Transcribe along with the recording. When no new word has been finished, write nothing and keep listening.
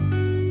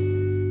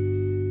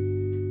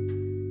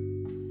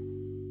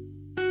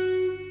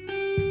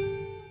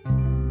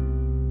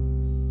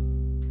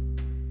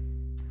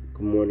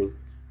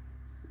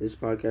This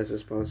podcast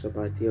is sponsored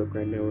by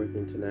Theocrat Network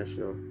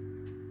International.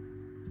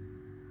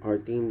 Our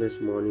theme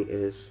this morning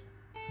is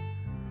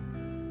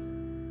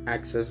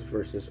access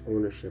versus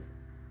ownership.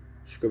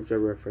 Scripture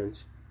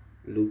reference,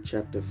 Luke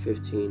chapter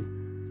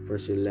 15,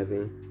 verse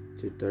 11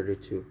 to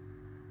 32.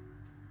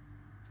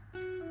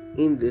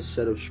 In this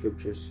set of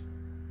scriptures,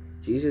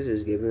 Jesus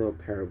is giving a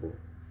parable.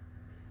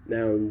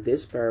 Now,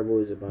 this parable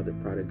is about the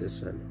prodigal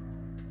son.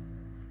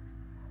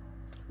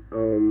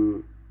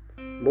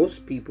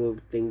 Most people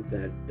think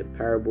that the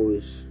parable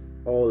is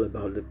all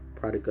about the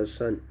prodigal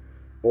son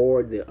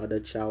or the other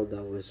child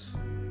that was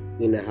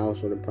in the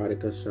house when the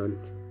prodigal son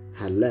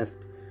had left.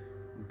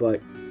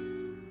 But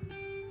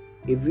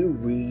if you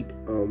read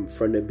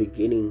from the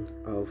beginning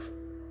of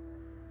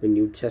the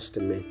New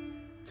Testament,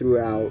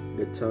 throughout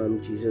the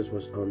time Jesus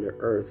was on the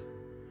earth,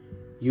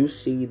 you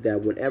see that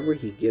whenever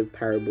he gave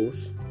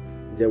parables,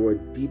 there were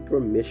deeper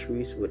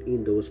mysteries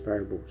within those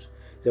parables.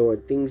 There were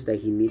things that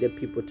he needed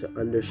people to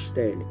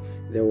understand.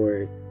 There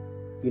were,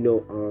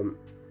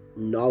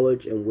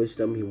 knowledge and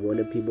wisdom he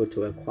wanted people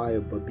to acquire.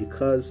 But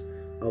because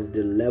of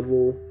the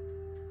level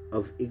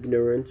of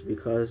ignorance,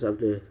 because of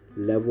the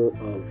level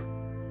of,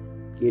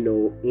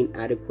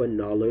 inadequate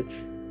knowledge,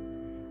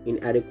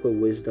 inadequate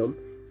wisdom,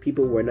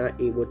 people were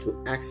not able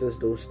to access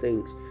those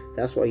things.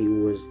 That's why he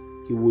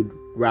would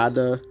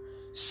rather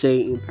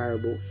say in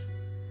parables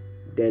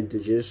than to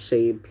just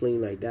say it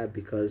plain like that,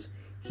 because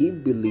he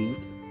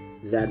believed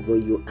that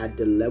when you're at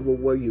the level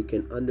where you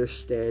can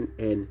understand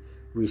and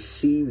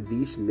receive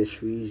these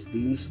mysteries,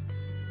 these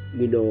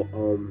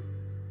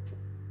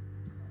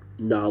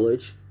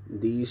knowledge,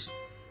 these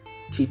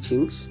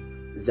teachings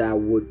that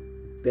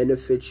would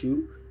benefit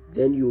you,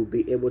 then you will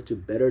be able to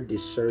better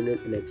discern it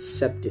and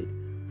accept it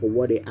for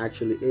what it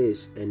actually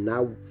is and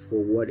not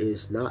for what it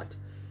is not.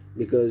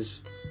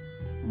 Because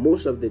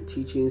most of the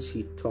teachings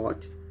he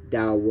taught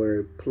that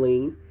were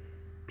plain,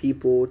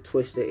 people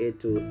twisted it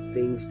to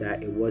things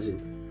that it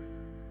wasn't.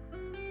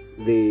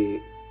 The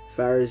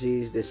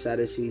Pharisees, the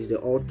Sadducees, they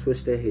all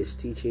twisted his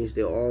teachings,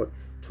 they all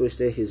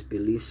twisted his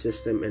belief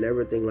system and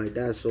everything like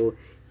that. So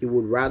he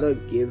would rather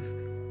give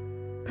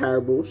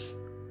parables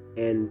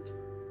and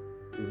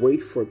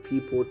wait for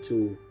people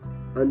to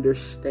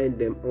understand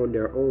them on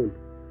their own,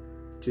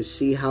 to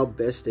see how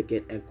best they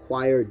can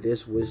acquire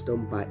this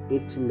wisdom by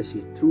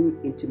intimacy, through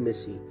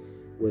intimacy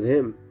with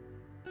him.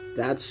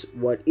 That's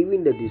what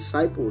even the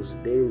disciples,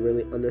 they didn't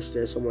really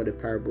understand some of the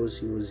parables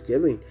he was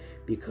giving,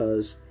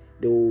 because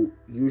they will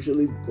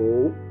usually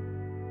go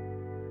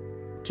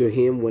to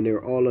him when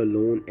they're all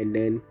alone and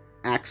then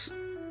ask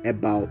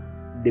about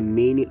the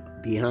meaning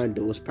behind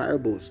those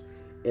parables.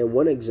 And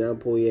one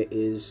example here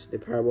is the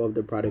parable of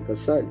the prodigal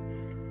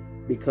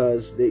son,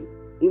 because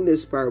in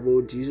this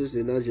parable, Jesus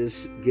did not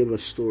just give a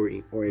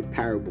story or a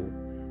parable,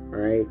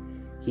 all right?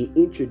 He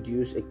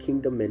introduced a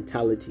kingdom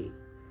mentality.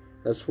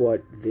 That's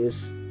what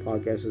this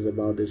podcast is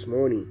about this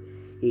morning.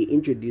 He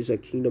introduced a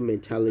kingdom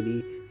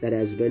mentality that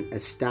has been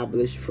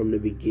established from the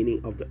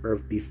beginning of the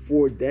earth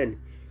before then.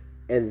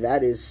 And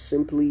that is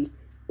simply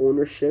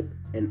ownership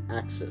and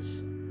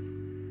access.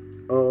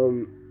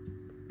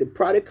 The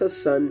prodigal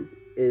son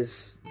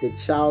is the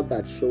child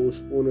that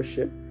chose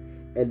ownership,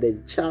 and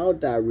the child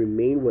that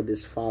remained with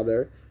his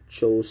father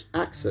chose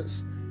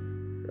access.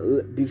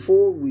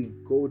 Before we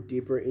go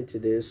deeper into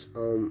this,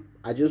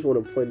 I just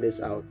want to point this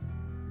out.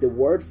 The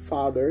word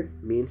father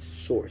means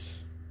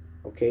source.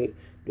 Okay?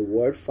 The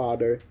word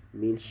father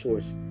means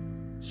source.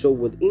 So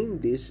within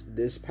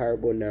this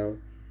parable now,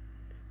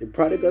 the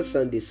prodigal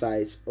son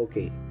decides,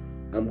 okay,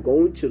 I'm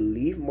going to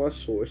leave my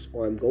source,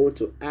 or I'm going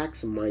to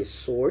ask my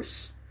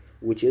source,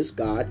 which is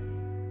God.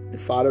 The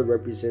Father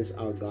represents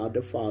our God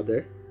the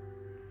Father.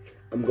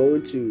 I'm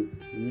going to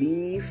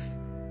leave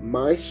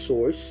my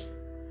source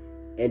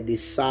and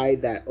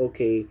decide that,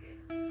 okay,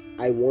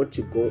 I want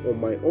to go on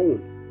my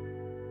own.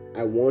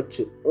 I want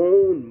to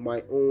own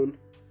my own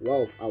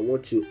wealth. I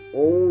want to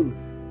own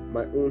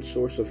my own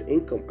source of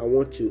income. I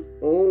want to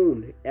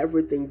own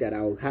everything that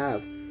I'll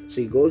have.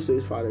 So he goes to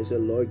his father and says,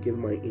 Lord, give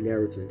my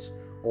inheritance.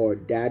 Or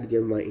Dad,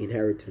 give my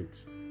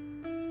inheritance.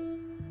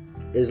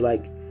 It's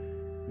like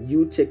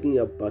you taking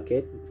a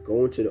bucket,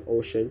 going to the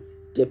ocean,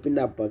 dipping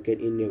that bucket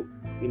in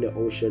the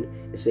ocean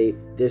and say,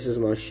 this is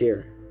my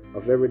share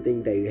of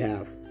everything that you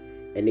have.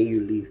 And then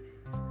you leave.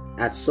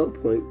 At some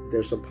point,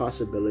 there's a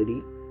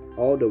possibility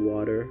all the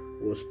water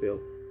will spill.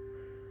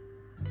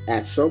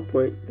 At some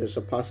point, there's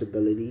a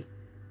possibility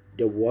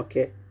the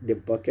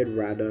bucket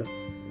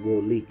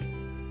will leak.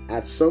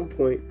 At some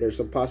point, there's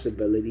a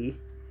possibility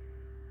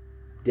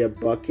the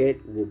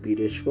bucket will be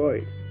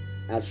destroyed.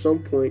 At some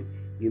point,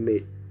 you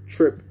may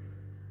trip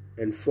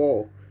and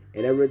fall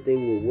and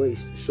everything will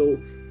waste. So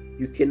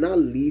you cannot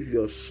leave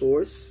your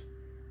source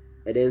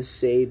and then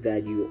say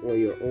that you're on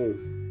your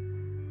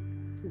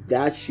own.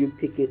 That's you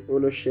picking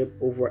ownership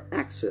over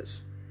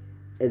access.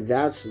 And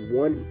that's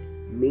one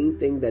main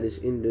thing that is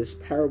in this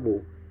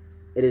parable.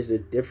 It is the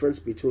difference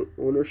between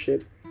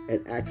ownership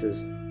and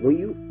access. When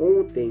you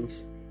own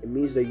things, it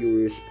means that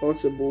you're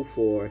responsible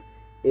for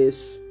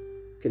its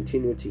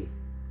continuity.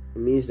 It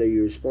means that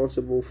you're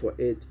responsible for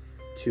it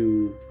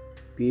to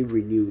be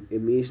renewed.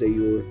 It means that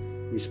you're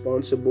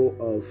responsible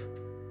of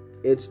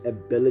its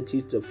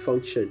ability to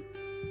function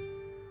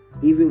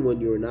even when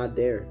you're not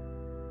there.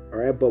 All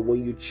right, but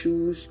when you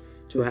choose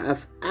to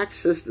have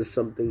access to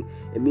something,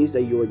 it means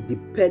that you're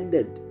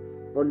dependent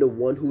on the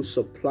one who's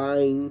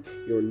supplying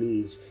your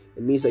needs.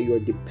 It means that you're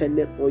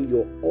dependent on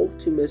your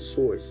ultimate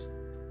source.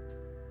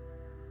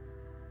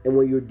 And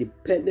when you're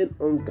dependent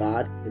on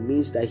God, it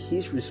means that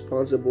He's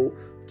responsible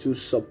to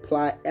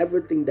supply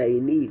everything that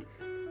you need,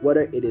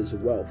 whether it is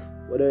wealth,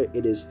 whether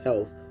it is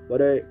health,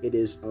 whether it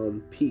is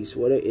peace,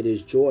 whether it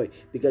is joy,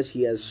 because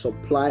He has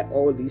supplied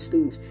all these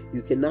things.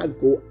 You cannot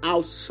go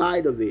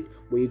outside of it.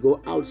 When you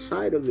go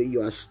outside of it,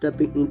 you are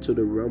stepping into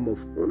the realm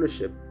of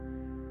ownership.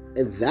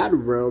 And that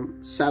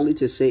realm, sadly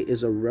to say,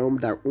 is a realm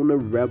that only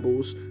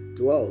rebels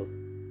dwell.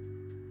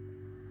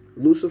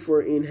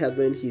 Lucifer in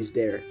heaven, he's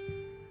there.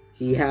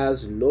 He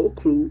has no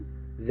clue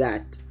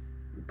that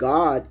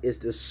God is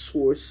the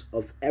source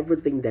of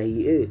everything that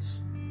he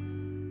is.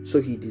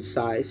 So he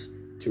decides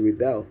to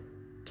rebel,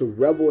 to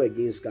rebel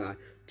against God,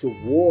 to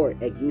war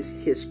against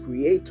his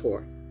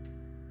creator.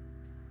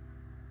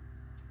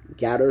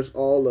 Gathers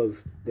all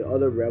of the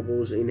other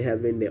rebels in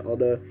heaven, the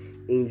other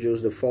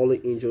angels, the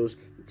fallen angels,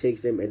 he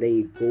takes them, and then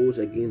he goes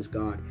against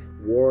God,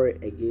 war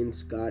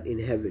against God in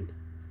heaven.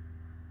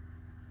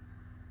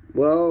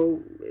 Well,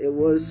 it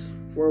was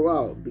for a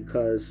while,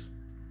 because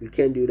you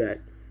can't do that.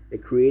 The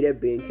created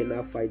being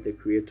cannot fight the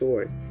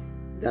creator.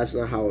 That's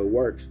not how it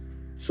works.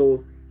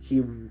 So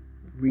he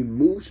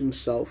removes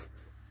himself.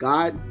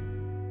 God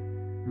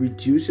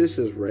reduces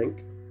his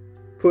rank,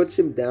 puts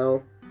him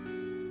down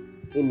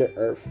in the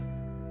earth.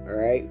 All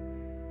right,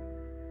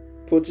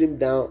 puts him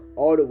down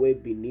all the way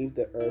beneath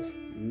the earth,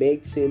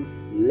 makes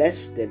him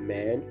less than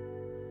man,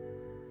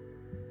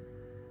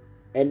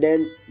 and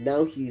then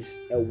now he's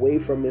away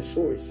from his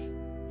source.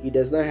 He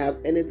does not have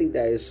anything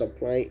that is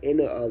supplying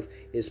any of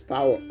his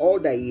power. All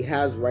that he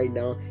has right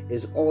now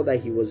is all that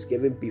he was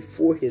given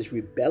before his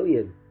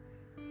rebellion.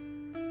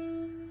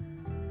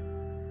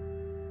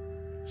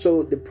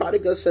 So the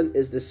prodigal son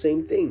is the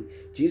same thing.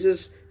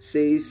 Jesus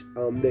says,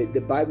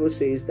 the Bible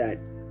says that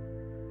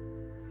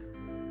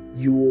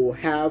you'll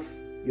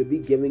be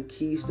given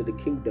keys to the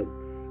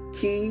kingdom.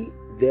 Key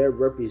there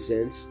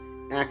represents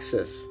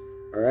access.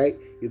 All right,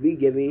 you'll be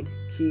given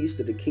keys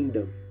to the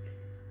kingdom.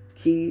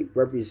 Key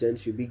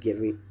represents you'll be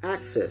given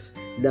access.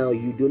 Now,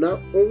 you do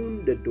not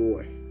own the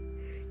door.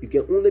 You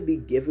can only be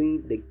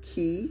given the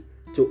key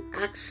to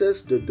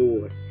access the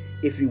door.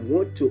 If you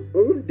want to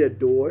own the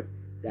door,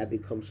 that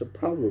becomes a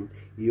problem.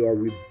 You are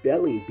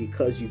rebelling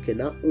because you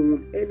cannot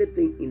own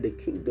anything in the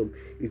kingdom.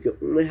 You can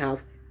only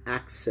have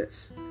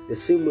access. The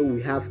same way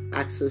we have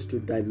access to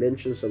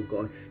dimensions of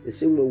God, the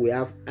same way we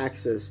have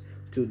access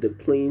to the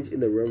planes in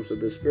the realms of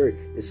the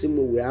spirit, the same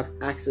way we have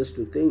access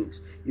to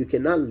things. You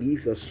cannot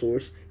leave your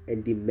source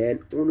and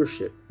demand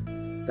ownership.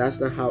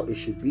 That's not how it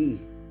should be.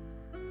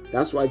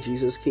 That's why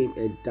Jesus came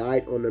and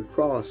died on the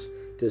cross,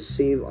 to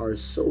save our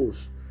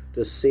souls,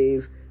 to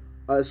save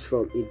us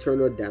from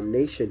eternal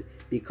damnation,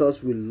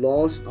 because we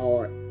lost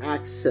our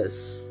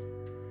access.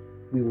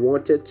 We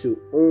wanted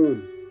to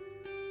own.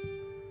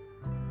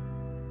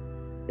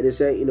 It is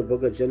said in the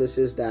book of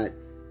Genesis that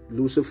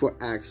Lucifer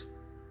asked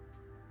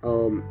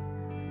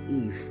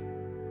Eve,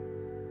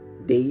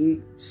 did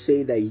you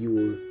say that you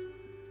will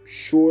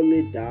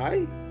surely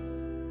die?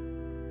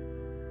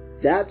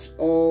 That's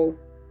all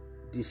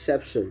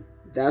deception.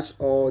 That's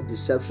all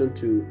deception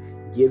to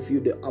give you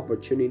the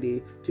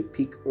opportunity to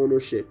pick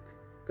ownership.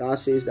 God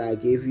says that I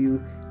gave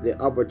you the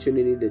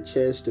opportunity, the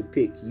chance to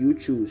pick. You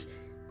choose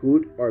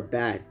good or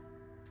bad.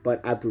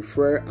 But I would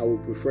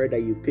prefer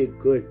that you pick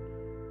good.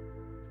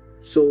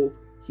 So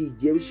he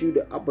gives you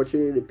the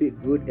opportunity to pick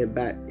good and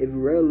bad. If you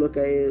really look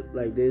at it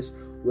like this,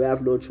 we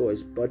have no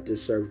choice but to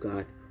serve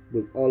God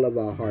with all of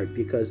our heart.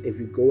 Because if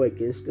you go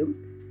against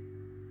him,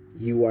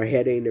 you are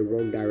heading in the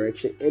wrong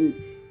direction. And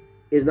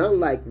it's not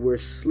like we're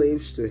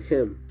slaves to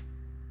him.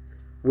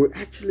 We're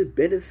actually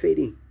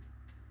benefiting.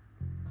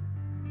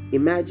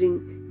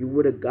 Imagine you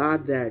with a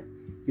God that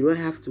you don't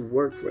have to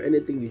work for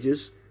anything. You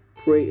just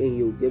pray and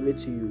he'll give it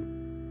to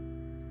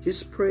you.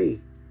 Just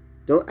pray.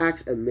 Don't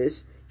ask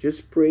amiss.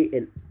 Just pray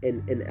and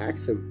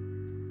ask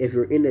him. If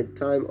you're in a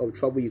time of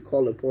trouble, you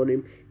call upon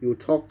him. He will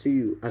talk to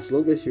you as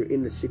long as you're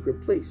in the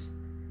secret place.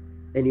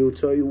 And he will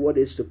tell you what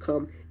is to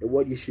come and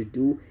what you should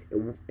do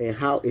and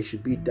how it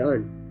should be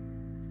done.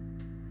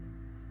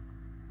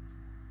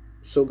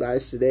 So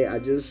guys, today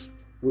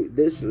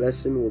this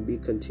lesson will be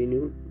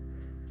continued.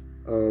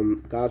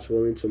 God's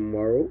willing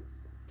tomorrow.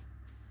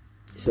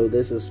 So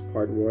this is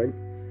part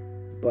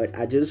 1. But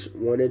I just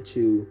wanted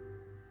to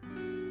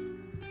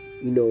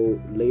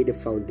lay the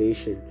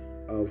foundation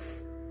of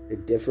the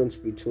difference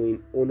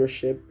between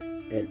ownership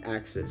and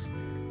access.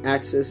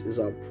 Access is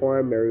our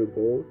primary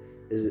goal.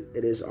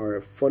 It is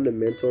our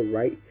fundamental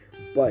right,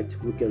 but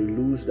we can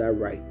lose that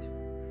right.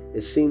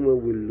 The same way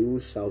we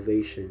lose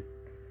salvation.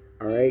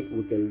 All right,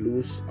 we can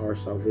lose our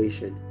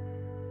salvation.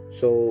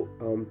 So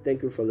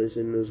thank you for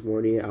listening this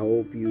morning. I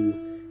hope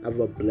you Have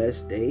a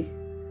blessed day.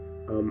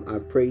 I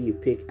pray you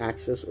pick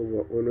access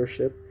over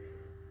ownership.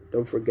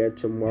 Don't forget,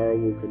 tomorrow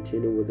we'll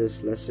continue with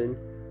this lesson.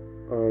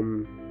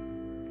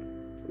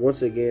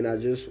 Once again, I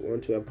just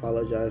want to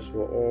apologize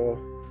for all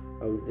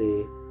of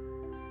the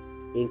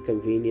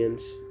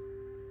inconvenience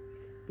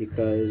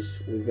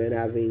because we've been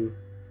having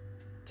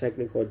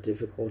technical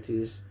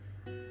difficulties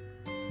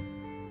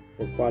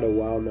for quite a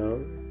while now.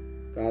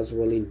 God's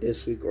willing,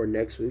 this week or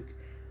next week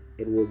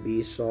it will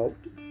be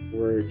solved.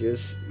 We're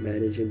just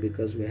managing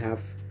because we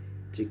have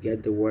to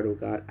get the word of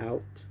God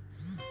out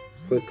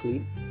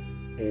quickly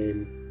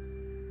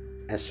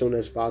and as soon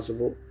as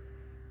possible.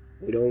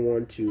 We don't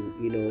want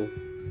to,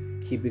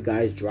 keep you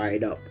guys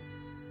dried up.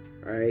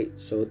 Alright,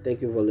 so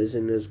thank you for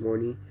listening this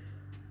morning.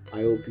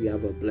 I hope you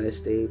have a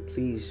blessed day.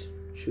 Please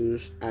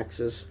choose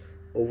access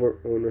over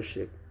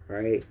ownership.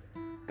 Alright,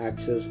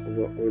 access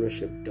over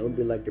ownership. Don't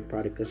be like the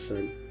prodigal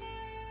son.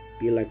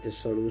 Be like the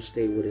son who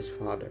stayed with his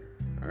father.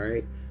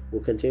 Alright,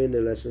 we'll continue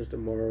the lessons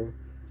tomorrow,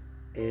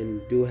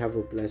 and do have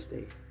a blessed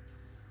day.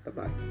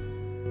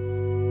 Bye-bye.